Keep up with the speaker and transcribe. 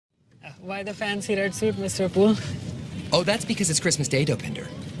Why the fancy red suit, Mr. Poole? Oh, that's because it's Christmas Day, Dopinder.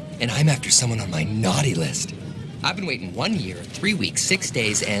 And I'm after someone on my naughty list. I've been waiting 1 year, 3 weeks, 6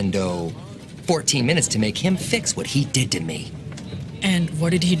 days, and, 14 minutes to make him fix what he did to me. And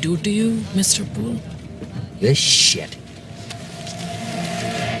what did he do to you, Mr. Poole? This shit.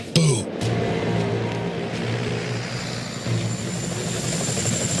 Boo.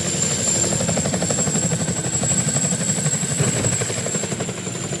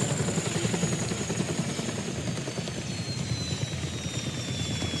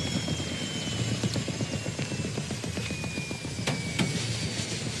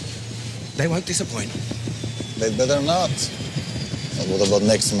 They won't disappoint. They'd better not. And what about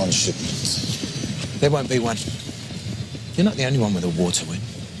next month's shipment? There won't be one. You're not the only one with a war to win.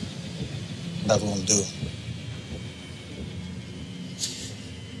 That won't do.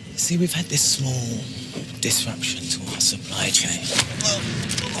 See, we've had this small disruption to our supply chain.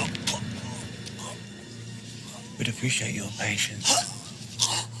 We'd appreciate your patience.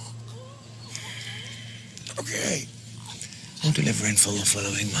 Okay. We'll deliver in full the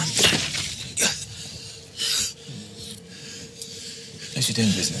following month. How's you doing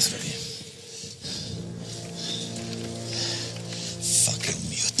business with you?